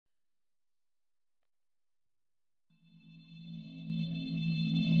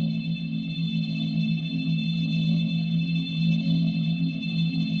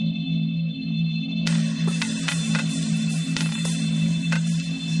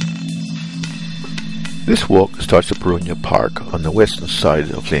This walk starts at Boronia Park on the western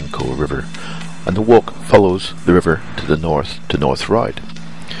side of Lane Cove River, and the walk follows the river to the north to North Ryde.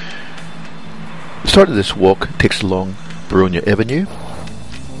 The start of this walk takes along Boronia Avenue,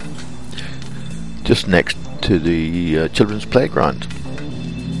 just next to the children's playground.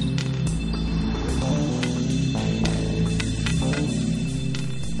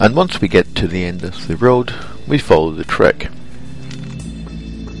 And once we get to the end of the road, we follow the trek.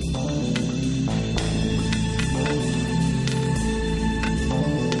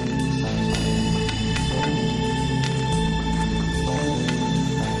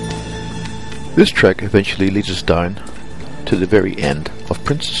 This trek eventually leads us down to the very end of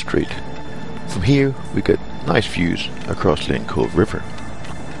Princess Street. From here we get nice views across Lane Cove River.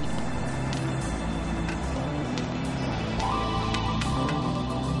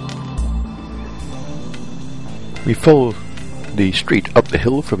 We follow the street up the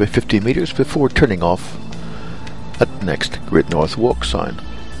hill for about 50 metres before turning off at the next Great North Walk sign.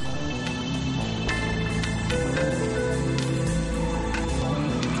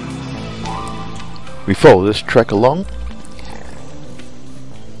 We follow this trek along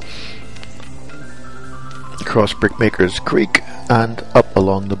across Brickmakers Creek and up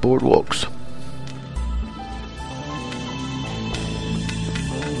along the boardwalks.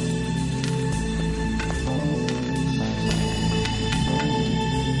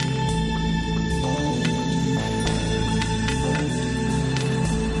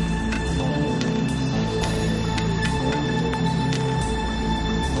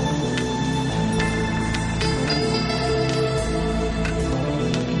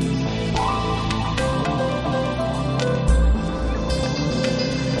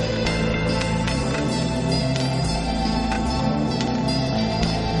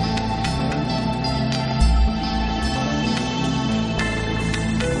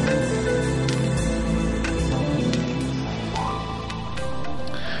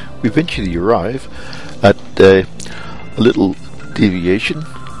 We eventually arrive at a little deviation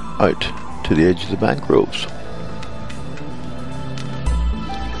out to the edge of the mangroves.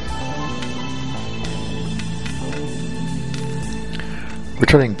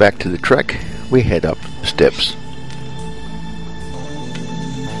 Returning back to the trek, we head up the steps.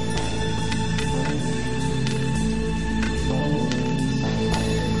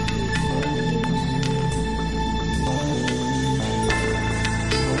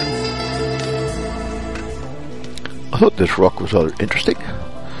 I thought this rock was rather interesting.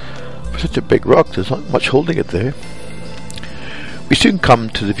 For such a big rock, there's not much holding it there. We soon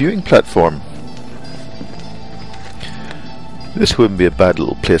come to the viewing platform. This wouldn't be a bad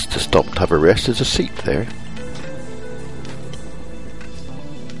little place to stop and have a rest. There's a seat there.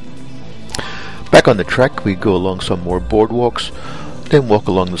 Back on the track, we go along some more boardwalks, then walk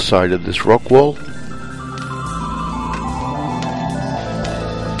along the side of this rock wall.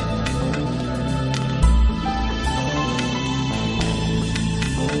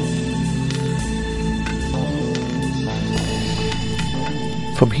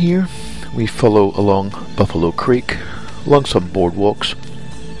 From here, we follow along Buffalo Creek, along some boardwalks.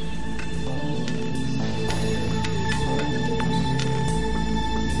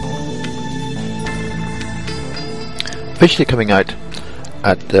 Eventually coming out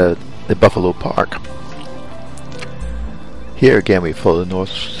at the Buffalo Park. Here again we follow the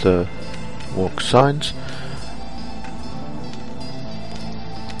North Walk signs,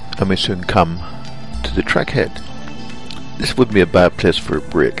 and we soon come to the track head. This wouldn't be a bad place for a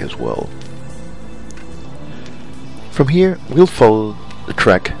break as well. From here we'll follow the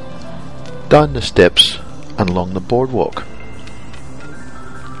track down the steps and along the boardwalk.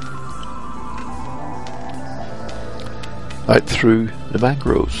 Out through the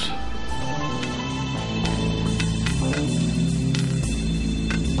mangroves.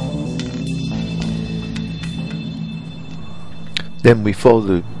 Then we follow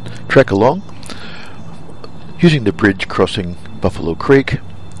the trek along, using the bridge crossing Buffalo Creek,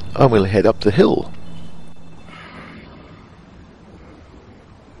 and we'll head up the hill.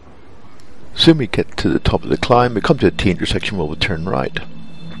 Soon we get to the top of the climb, we come to a T intersection where we'll turn right.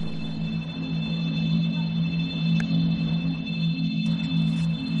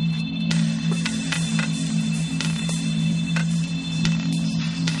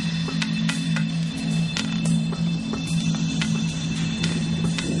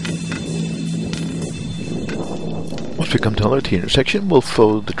 Once we come to another T intersection, we'll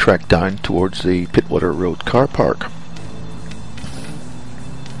follow the track down towards the Pittwater Road car park.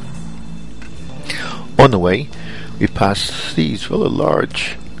 On the way, we pass these rather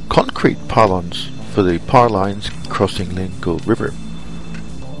large concrete pylons for the power lines crossing Lane Cove River.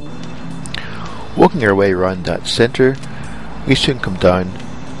 Walking our way around that centre, we soon come down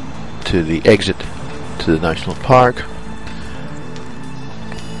to the exit to the national park.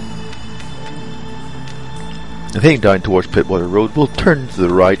 And heading down towards Pittwater Road, we'll turn to the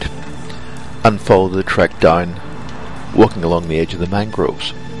right and follow the trek down, walking along the edge of the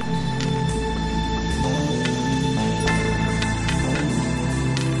mangroves.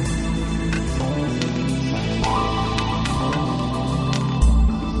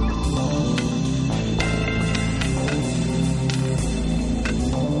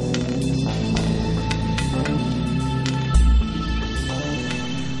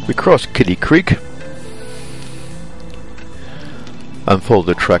 We cross Kitty Creek and follow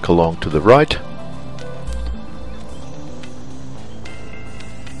the track along to the right.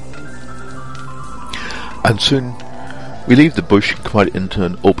 And soon we leave the bush and come out into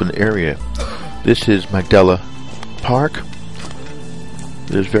an open area. This is Magdala Park.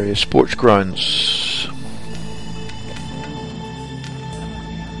 There's various sports grounds.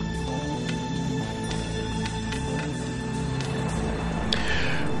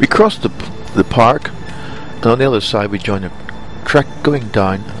 We cross the park, and on the other side we join a track going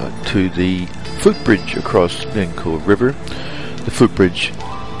down to the footbridge across Lane Cove River. The footbridge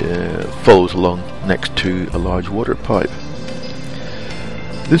follows along next to a large water pipe.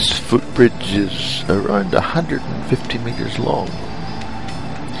 This footbridge is around 150 metres long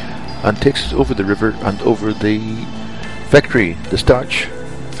and takes us over the river and over the factory, the starch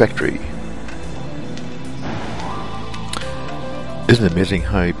factory. Isn't it amazing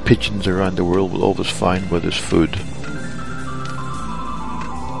how pigeons around the world will always find where there's food?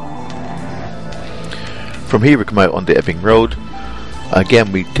 From here we come out onto Epping Road.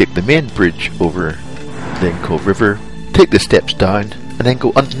 Again we take the main bridge over Lane Cove River, take the steps down and then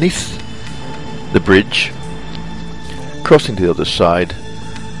go underneath the bridge, crossing to the other side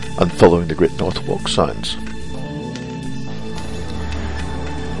and following the Great North Walk signs.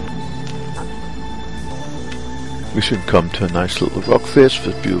 We soon come to a nice little rock face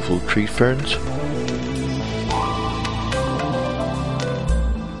with beautiful tree ferns.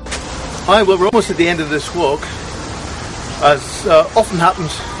 Hi, well, we're almost at the end of this walk. As often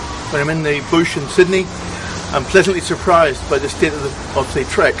happens when I'm in the bush in Sydney, I'm pleasantly surprised by the state of the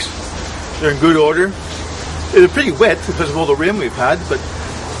treks. They're in good order. They're pretty wet because of all the rain we've had, but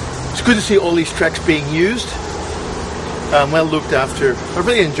it's good to see all these treks being used and well looked after. I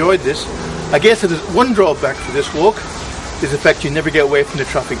really enjoyed this. I guess there's one drawback for this walk is the fact you never get away from the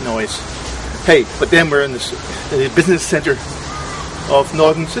traffic noise. Hey, but then we're in the business centre of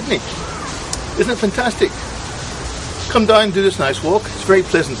northern Sydney. Isn't it fantastic? Come down and do this nice walk. It's very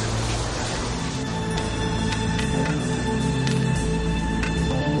pleasant.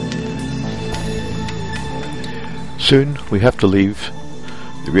 Soon we have to leave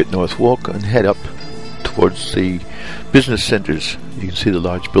the Great North Walk and head up towards the business centres. You can see the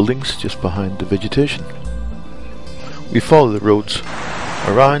large buildings just behind the vegetation. We follow the roads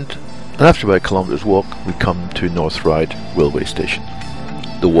around, and after about a kilometre's walk we come to North Ryde railway station.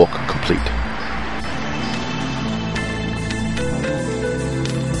 The walk complete.